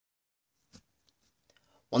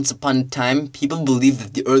Once upon a time, people believed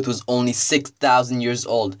that the earth was only 6,000 years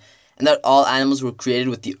old and that all animals were created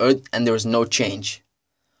with the earth and there was no change.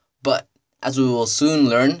 But, as we will soon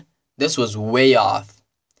learn, this was way off.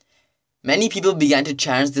 Many people began to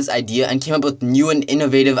challenge this idea and came up with new and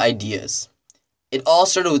innovative ideas. It all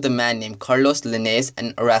started with a man named Carlos Linnaeus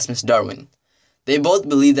and Erasmus Darwin. They both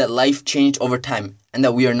believed that life changed over time and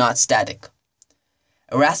that we are not static.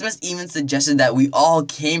 Erasmus even suggested that we all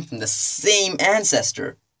came from the same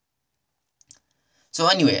ancestor. So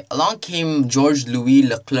anyway, along came Georges Louis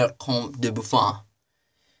Leclerc Comte de Buffon.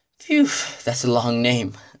 Phew, that's a long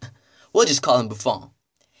name. We'll just call him Buffon.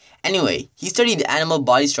 Anyway, he studied animal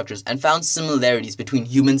body structures and found similarities between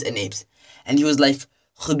humans and apes. And he was like,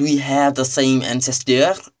 could we have the same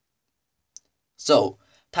ancestor? So,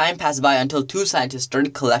 time passed by until two scientists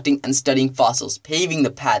started collecting and studying fossils, paving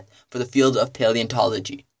the path for the field of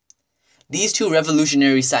paleontology. These two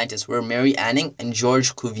revolutionary scientists were Mary Anning and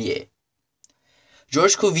Georges Cuvier.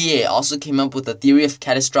 Georges Cuvier also came up with a theory of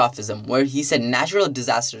catastrophism, where he said natural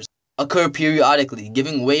disasters occur periodically,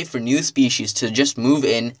 giving way for new species to just move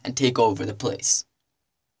in and take over the place.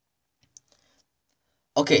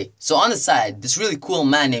 Okay, so on the side, this really cool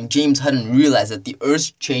man named James Hutton realized that the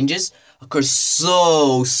Earth's changes occur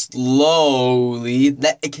so slowly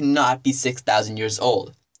that it cannot be 6,000 years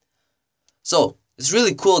old. So, this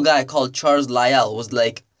really cool guy called Charles Lyell was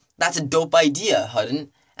like, that's a dope idea,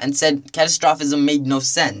 Hutton, and said catastrophism made no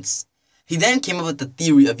sense. He then came up with the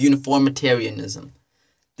theory of uniformitarianism.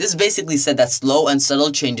 This basically said that slow and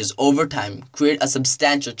subtle changes over time create a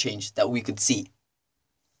substantial change that we could see.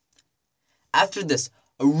 After this,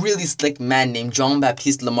 a really slick man named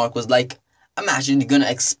Jean-Baptiste Lamarck was like, imagine you're gonna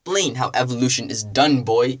explain how evolution is done,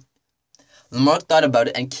 boy. Lamarck thought about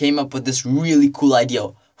it and came up with this really cool idea,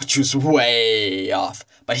 which was way off,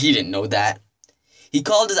 but he didn't know that. He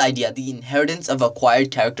called his idea the inheritance of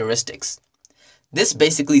acquired characteristics. This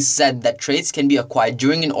basically said that traits can be acquired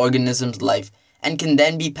during an organism's life and can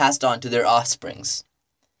then be passed on to their offsprings.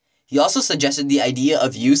 He also suggested the idea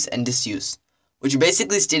of use and disuse, which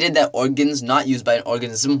basically stated that organs not used by an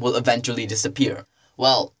organism will eventually disappear.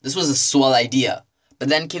 Well, this was a swell idea, but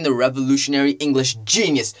then came the revolutionary English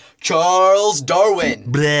genius, Charles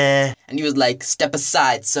Darwin. Bleh. And he was like, step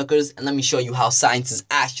aside, suckers, and let me show you how science is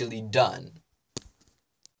actually done.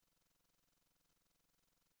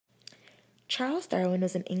 Charles Darwin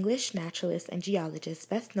was an English naturalist and geologist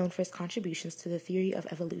best known for his contributions to the theory of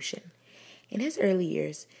evolution. In his early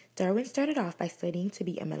years, Darwin started off by studying to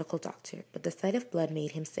be a medical doctor, but the sight of blood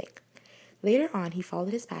made him sick. Later on, he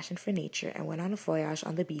followed his passion for nature and went on a voyage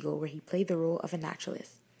on the Beagle where he played the role of a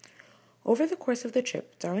naturalist. Over the course of the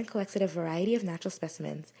trip, Darwin collected a variety of natural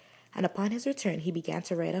specimens, and upon his return, he began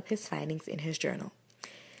to write up his findings in his journal.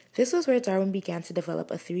 This was where Darwin began to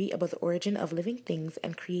develop a theory about the origin of living things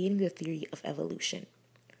and creating the theory of evolution.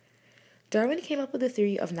 Darwin came up with the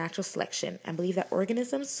theory of natural selection and believed that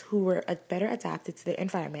organisms who were better adapted to their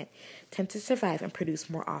environment tend to survive and produce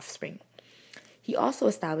more offspring. He also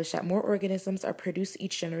established that more organisms are produced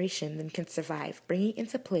each generation than can survive, bringing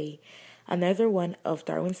into play another one of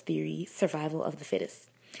Darwin's theory, survival of the fittest.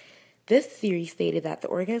 This theory stated that the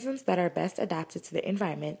organisms that are best adapted to their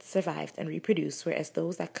environment survived and reproduced, whereas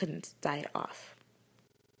those that couldn't died off.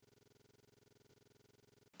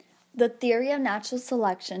 The theory of natural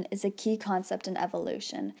selection is a key concept in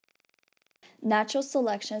evolution. Natural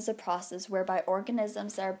selection is a process whereby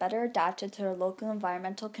organisms that are better adapted to their local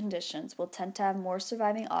environmental conditions will tend to have more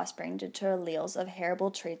surviving offspring due to alleles of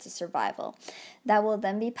heritable traits of survival that will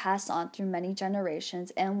then be passed on through many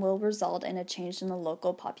generations and will result in a change in the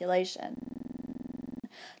local population.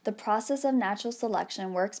 The process of natural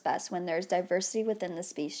selection works best when there is diversity within the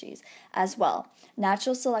species. As well,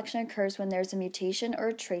 natural selection occurs when there is a mutation or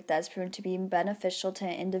a trait that is proven to be beneficial to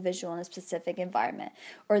an individual in a specific environment,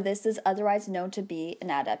 or this is otherwise known to be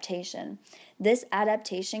an adaptation. This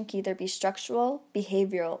adaptation can either be structural,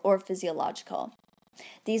 behavioral, or physiological.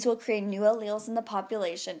 These will create new alleles in the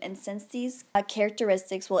population, and since these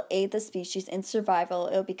characteristics will aid the species in survival,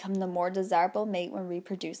 it will become the more desirable mate when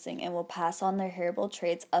reproducing and will pass on their heritable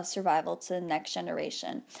traits of survival to the next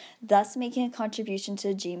generation, thus making a contribution to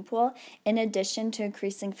the gene pool, in addition to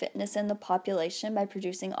increasing fitness in the population by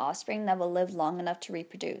producing offspring that will live long enough to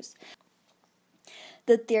reproduce.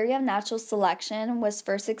 The theory of natural selection was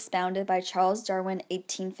first expounded by Charles Darwin in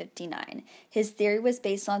 1859. His theory was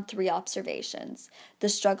based on three observations: the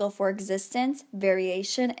struggle for existence,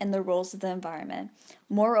 variation, and the roles of the environment.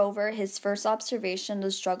 Moreover, his first observation of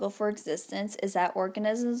the struggle for existence is that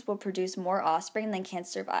organisms will produce more offspring than can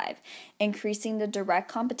survive, increasing the direct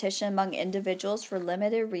competition among individuals for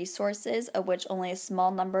limited resources, of which only a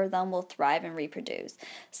small number of them will thrive and reproduce.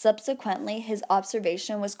 Subsequently, his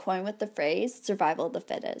observation was coined with the phrase survival of the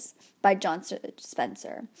fittest by John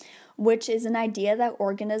Spencer, which is an idea that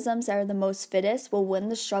organisms that are the most fittest will win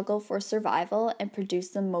the struggle for survival and produce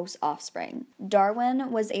the most offspring.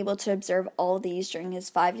 Darwin was able to observe all these during his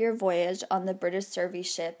 5-year voyage on the British survey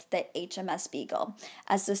ship, the HMS Beagle,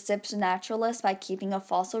 as the ship's naturalist by keeping a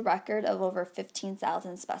fossil record of over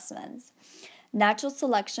 15,000 specimens. Natural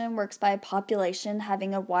selection works by a population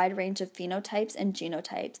having a wide range of phenotypes and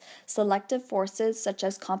genotypes. Selective forces such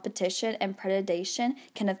as competition and predation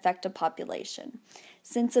can affect a population.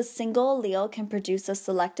 Since a single allele can produce a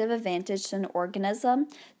selective advantage to an organism,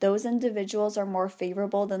 those individuals are more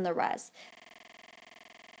favorable than the rest.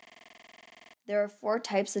 There are 4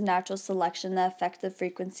 types of natural selection that affect the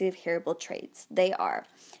frequency of heritable traits. They are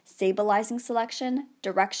stabilizing selection,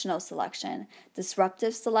 directional selection,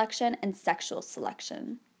 disruptive selection, and sexual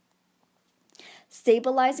selection.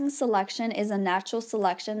 Stabilizing selection is a natural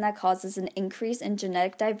selection that causes an increase in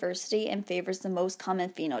genetic diversity and favors the most common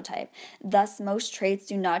phenotype. Thus, most traits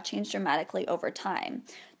do not change dramatically over time.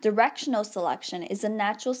 Directional selection is a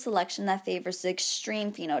natural selection that favors the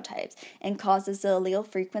extreme phenotypes and causes the allele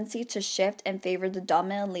frequency to shift and favor the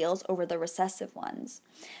dominant alleles over the recessive ones.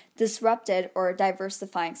 Disrupted or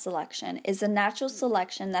diversifying selection is a natural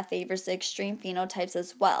selection that favors the extreme phenotypes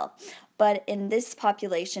as well, but in this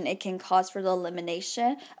population it can cause for the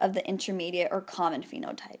elimination of the intermediate or common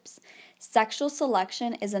phenotypes. Sexual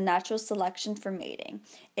selection is a natural selection for mating.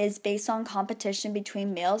 It is based on competition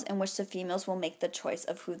between males in which the females will make the choice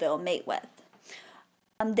of who they'll mate with.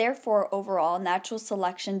 Therefore, overall, natural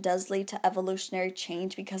selection does lead to evolutionary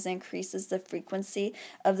change because it increases the frequency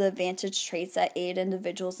of the advantage traits that aid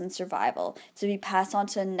individuals in survival to be passed on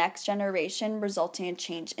to the next generation, resulting in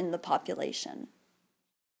change in the population.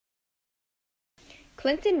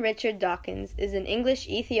 Clinton Richard Dawkins is an English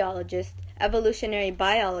ethologist, evolutionary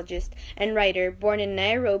biologist, and writer born in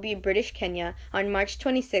Nairobi, British Kenya on March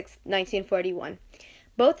 26, 1941.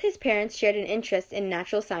 Both his parents shared an interest in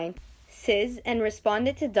natural science and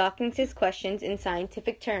responded to Dawkins' questions in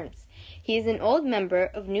scientific terms. He is an old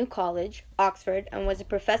member of New College, Oxford, and was a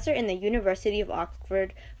professor in the University of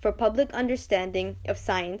Oxford for Public Understanding of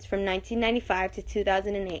Science from 1995 to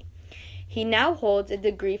 2008. He now holds a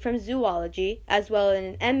degree from zoology, as well as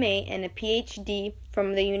an MA and a PhD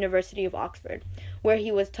from the University of Oxford, where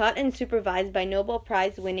he was taught and supervised by Nobel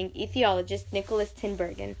Prize-winning ethologist Nicholas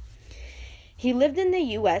Tinbergen. He lived in the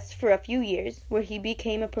U.S. for a few years, where he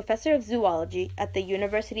became a professor of zoology at the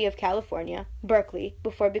University of California, Berkeley,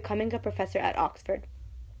 before becoming a professor at Oxford.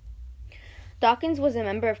 Dawkins was a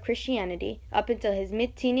member of Christianity up until his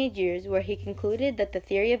mid-teenage years, where he concluded that the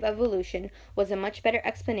theory of evolution was a much better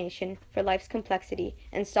explanation for life's complexity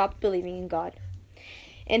and stopped believing in God.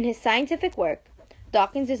 In his scientific work,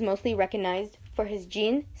 Dawkins is mostly recognized for his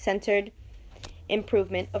gene-centered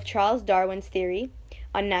improvement of Charles Darwin's theory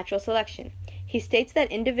on natural selection. He states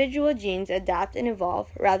that individual genes adapt and evolve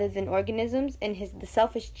rather than organisms in his The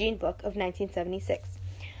Selfish Gene book of 1976.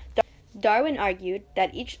 Darwin argued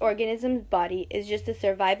that each organism's body is just a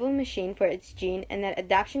survival machine for its gene and that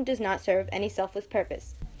adaptation does not serve any selfless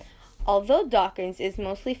purpose. Although Dawkins is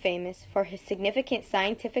mostly famous for his significant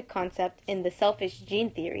scientific concept in the selfish gene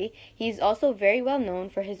theory, he is also very well known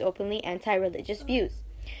for his openly anti-religious views.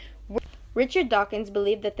 Richard Dawkins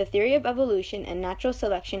believed that the theory of evolution and natural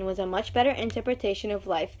selection was a much better interpretation of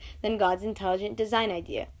life than God's intelligent design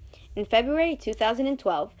idea. In February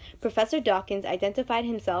 2012, Professor Dawkins identified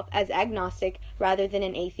himself as agnostic rather than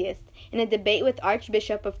an atheist in a debate with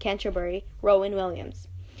Archbishop of Canterbury, Rowan Williams.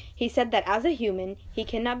 He said that as a human, he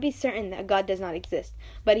cannot be certain that God does not exist,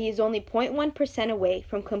 but he is only 0.1% away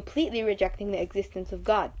from completely rejecting the existence of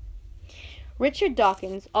God. Richard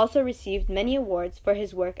Dawkins also received many awards for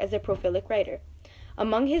his work as a prolific writer.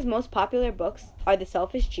 Among his most popular books are The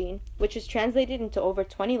Selfish Gene, which is translated into over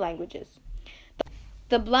 20 languages,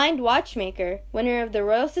 The Blind Watchmaker, winner of the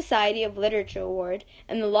Royal Society of Literature Award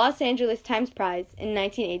and the Los Angeles Times Prize in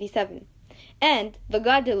 1987, and The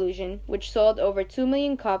God Delusion, which sold over 2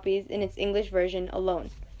 million copies in its English version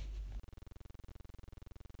alone.